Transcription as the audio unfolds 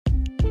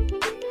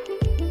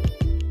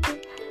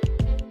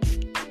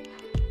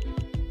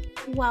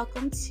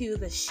welcome to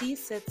the She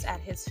Sits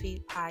at His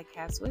Feet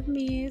podcast with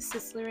me,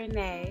 Sister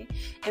Renee,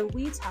 and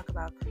we talk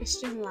about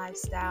Christian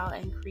lifestyle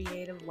and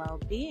creative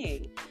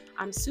well-being.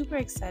 I'm super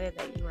excited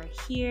that you are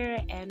here,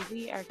 and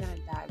we are going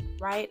to dive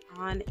right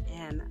on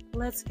in.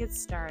 Let's get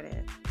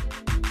started.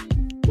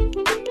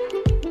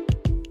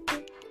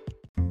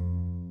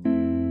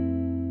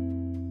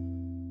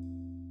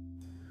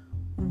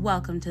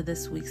 Welcome to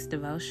this week's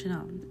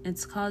devotional.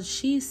 It's called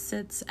She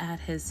Sits at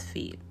His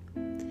Feet.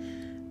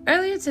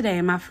 Earlier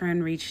today, my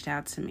friend reached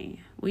out to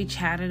me. We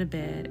chatted a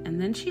bit, and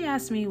then she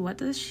asked me, what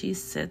does she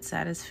sits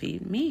at his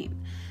feet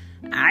mean?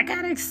 I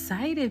got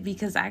excited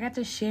because I got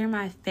to share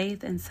my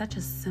faith in such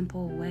a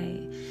simple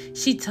way.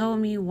 She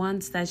told me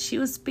once that she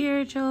was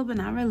spiritual but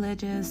not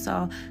religious,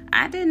 so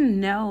I didn't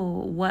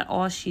know what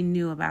all she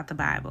knew about the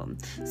Bible.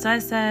 So I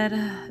said,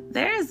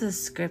 there is a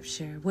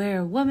scripture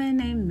where a woman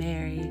named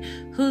Mary,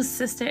 whose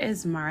sister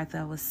is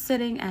Martha, was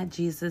sitting at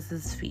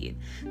Jesus' feet,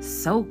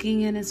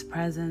 soaking in his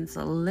presence,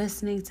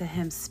 listening to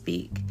him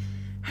speak.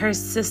 Her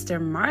sister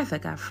Martha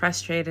got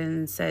frustrated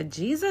and said,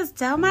 Jesus,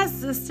 tell my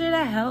sister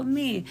to help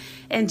me.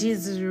 And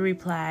Jesus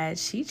replied,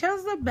 she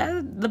chose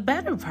the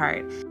better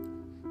part.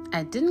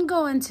 I didn't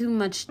go into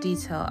much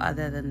detail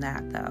other than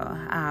that,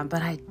 though,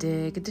 but I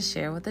did get to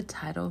share what the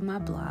title of my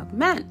blog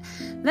meant.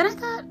 Then I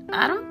thought,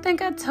 I don't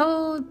think I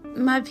told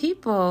my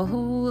people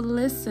who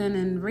listen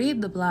and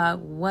read the blog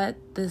what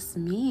this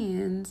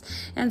means,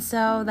 and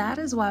so that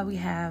is why we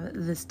have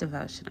this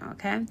devotional,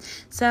 okay?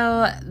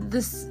 So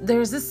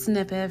there's a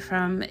snippet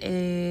from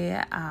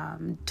a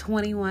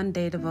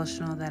 21-day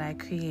devotional that I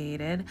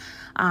created.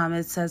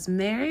 It says,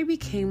 Mary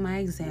became my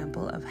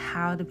example of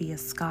how to be a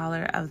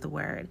scholar of the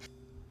word.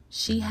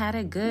 She had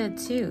it good,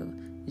 too.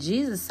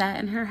 Jesus sat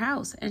in her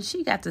house, and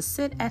she got to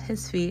sit at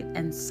his feet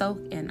and soak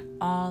in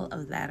all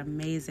of that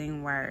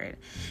amazing word.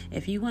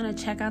 If you want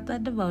to check out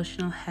that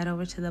devotional, head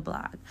over to the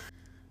blog.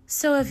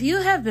 So if you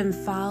have been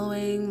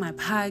following my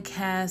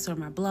podcast or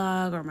my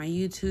blog or my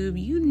YouTube,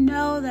 you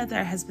know that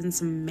there has been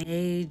some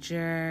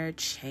major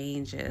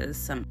changes,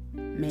 some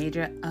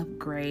major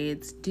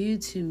upgrades due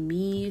to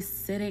me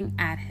sitting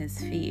at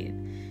his feet.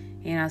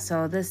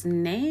 So this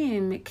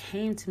name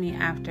came to me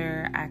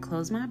after I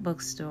closed my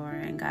bookstore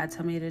and God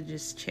told me to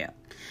just chill.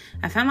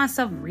 I found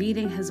myself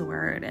reading his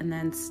word and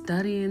then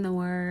studying the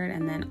word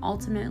and then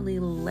ultimately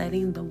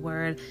letting the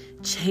word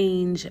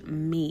change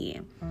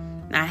me.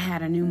 I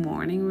had a new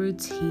morning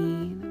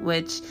routine,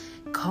 which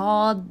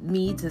called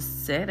me to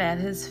sit at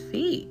his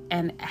feet.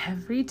 And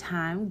every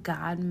time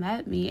God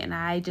met me and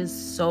I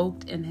just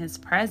soaked in his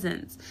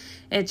presence,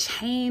 it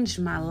changed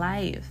my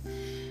life.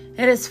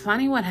 It is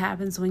funny what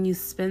happens when you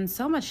spend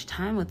so much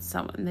time with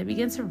someone. They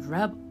begin to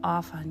rub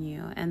off on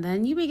you, and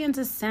then you begin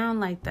to sound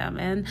like them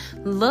and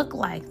look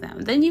like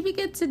them. Then you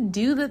begin to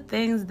do the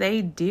things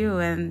they do,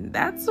 and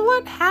that's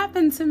what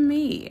happened to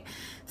me.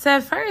 So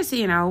at first,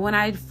 when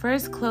I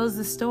first closed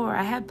the store,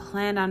 I had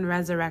planned on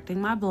resurrecting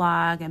my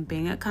blog and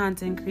being a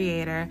content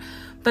creator.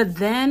 But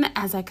then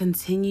as I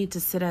continued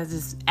to sit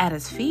at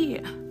his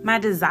feet, my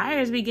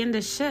desires began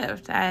to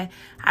shift. I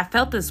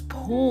felt this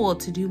pull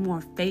to do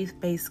more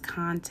faith-based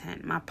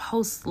content. My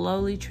posts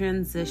slowly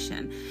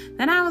transitioned.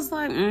 Then I was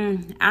like,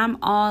 I'm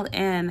all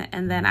in.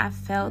 And then I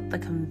felt the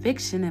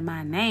conviction in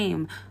my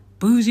name,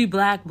 Bougie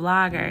Black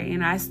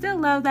Blogger. I still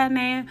love that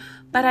name,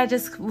 but I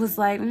just was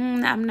like,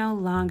 I'm no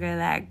longer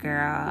that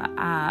girl.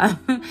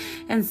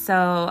 And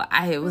so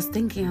I was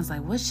thinking, I was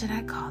like, what should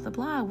I call the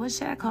blog? What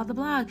should I call the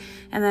blog?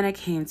 And then it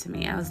came to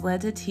me. I was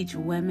led to teach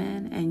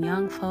women and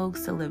young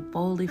folks to live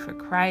boldly for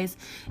Christ.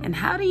 And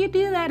how do you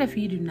do that if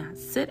you do not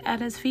sit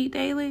at his feet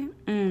daily?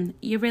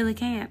 You really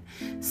can't.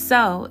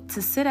 So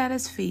to sit at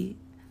his feet,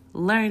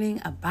 learning,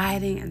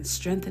 abiding, and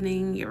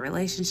strengthening your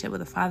relationship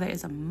with the Father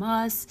is a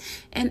must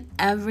in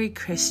every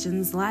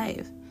Christian's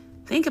life.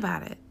 Think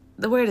about it.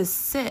 The word is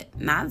sit,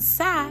 not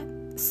sat.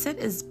 Sit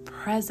is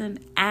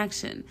present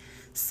action,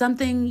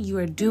 something you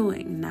are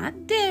doing,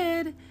 not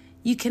did.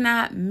 You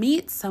cannot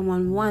meet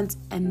someone once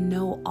and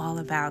know all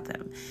about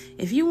them.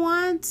 If you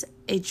want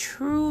a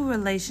true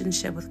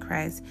relationship with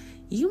Christ,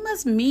 you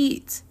must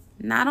meet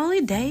not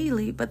only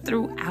daily, but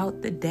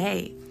throughout the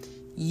day.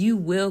 You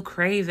will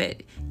crave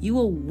it. You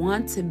will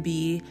want to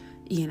be,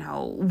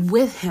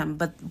 with him.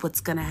 But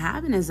what's going to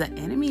happen is the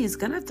enemy is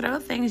going to throw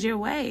things your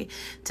way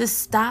to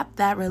stop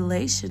that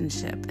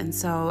relationship. And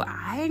so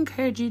I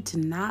encourage you to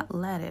not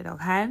let it,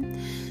 okay?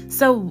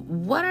 So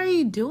what are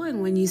you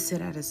doing when you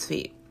sit at his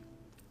feet?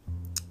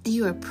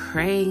 You are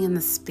praying in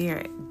the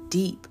Spirit,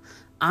 deep,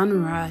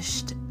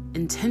 unrushed,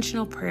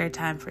 intentional prayer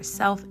time for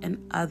self and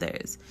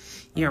others.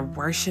 You're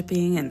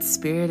worshiping in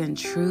spirit and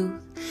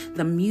truth.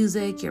 The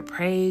music, your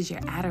praise, your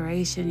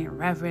adoration, your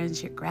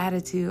reverence, your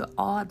gratitude,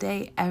 all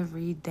day,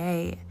 every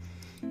day.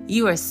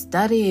 You are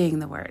studying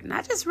the word,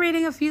 not just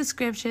reading a few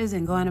scriptures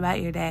and going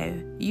about your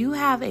day. You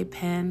have a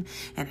pen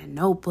and a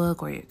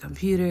notebook or your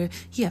computer.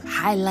 You have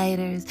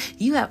highlighters.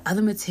 You have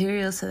other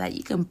materials so that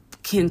you can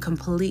can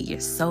complete your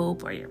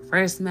SOAP or your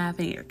verse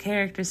mapping, your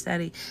character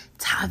study,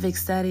 topic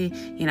study.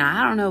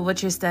 I don't know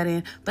what you're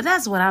studying, but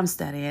that's what I'm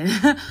studying.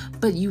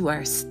 But you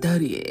are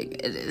studying.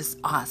 It is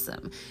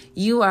awesome.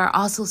 You are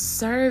also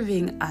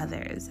serving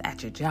others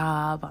at your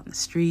job, on the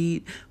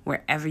street,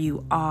 wherever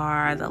you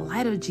are. The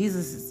light of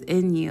Jesus is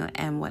in you,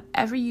 and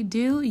whatever you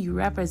do, you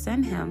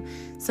represent him.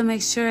 So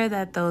make sure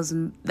that those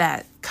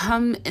that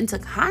come into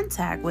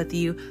contact with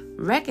you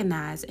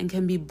recognize and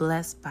can be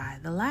blessed by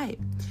the light.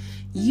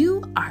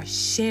 You are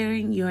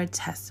sharing your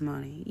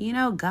testimony.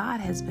 God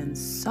has been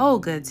so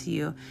good to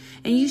you,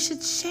 and you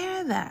should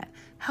share that.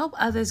 Help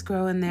others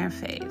grow in their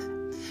faith.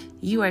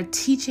 You are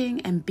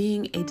teaching and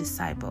being a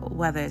disciple,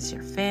 whether it's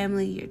your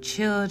family, your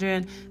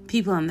children,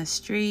 people on the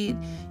street.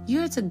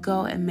 You are to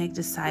go and make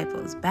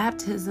disciples,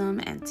 baptism,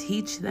 and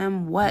teach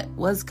them what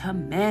was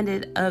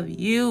commanded of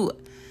you.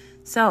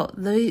 So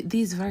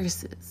these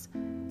verses,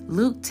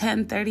 Luke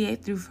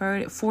 10:38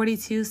 through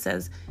 42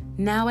 says,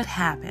 "Now it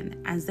happened,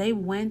 as they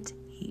went,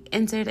 he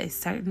entered a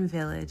certain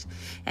village,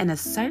 and a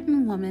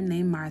certain woman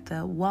named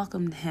Martha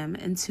welcomed him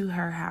into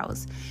her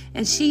house.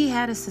 And she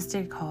had a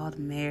sister called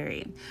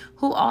Mary,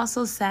 who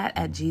also sat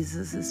at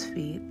Jesus'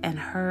 feet and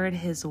heard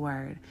his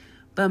word.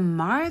 But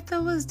Martha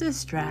was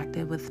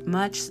distracted with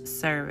much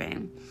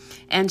serving.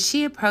 And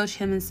she approached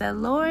him and said,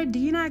 'Lord, do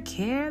you not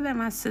care that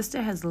my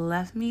sister has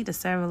left me to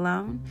serve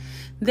alone?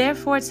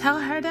 Therefore tell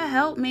her to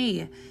help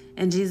me.'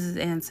 And Jesus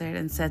answered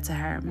and said to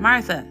her,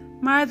 'Martha,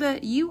 Martha,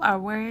 you are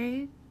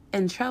worried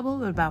and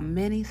troubled about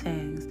many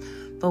things,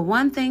 but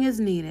one thing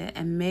is needed,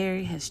 and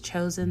Mary has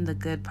chosen the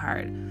good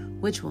part,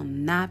 which will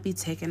not be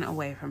taken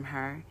away from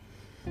her.'"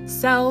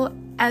 So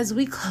as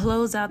we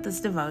close out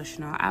this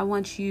devotional, I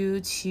want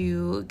you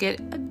to get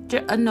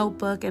a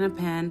notebook and a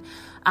pen,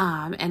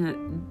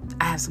 and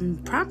I have some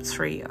prompts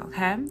for you,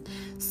 okay?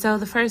 So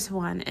the first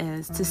one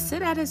is, to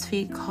sit at his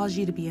feet calls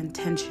you to be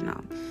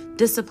intentional,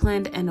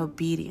 disciplined, and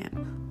obedient.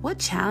 What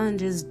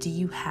challenges do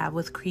you have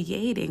with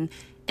creating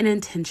an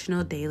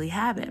intentional daily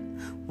habit?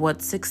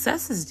 What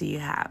successes do you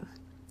have?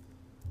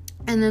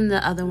 And then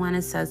the other one,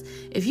 it says,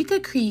 if you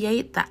could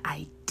create the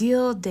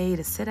ideal day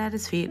to sit at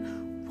his feet,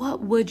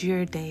 what would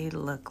your day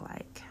look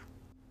like?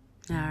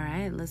 All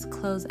right, let's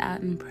close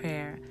out in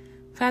prayer.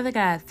 Father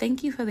God,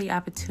 thank you for the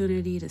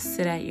opportunity to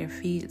sit at your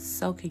feet,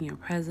 soak in your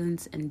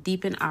presence, and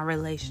deepen our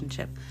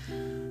relationship.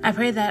 I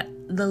pray that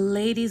the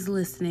ladies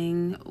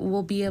listening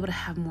will be able to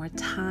have more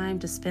time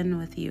to spend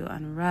with you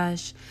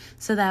unrushed,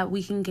 so that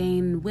we can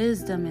gain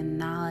wisdom and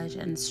knowledge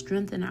and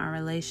strengthen our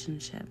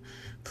relationship.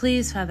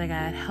 Please, Father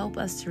God, help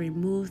us to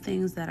remove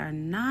things that are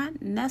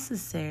not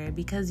necessary,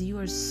 because you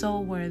are so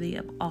worthy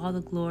of all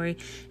the glory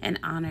and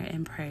honor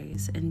and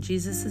praise. In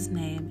Jesus'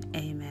 name,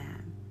 amen.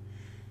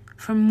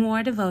 For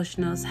more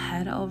devotionals,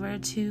 head over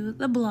to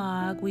the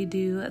blog. We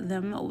do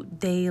them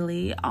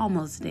daily,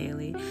 almost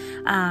daily.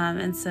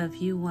 And so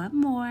if you want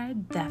more,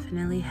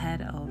 definitely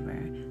head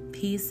over.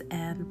 Peace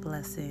and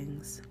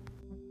blessings.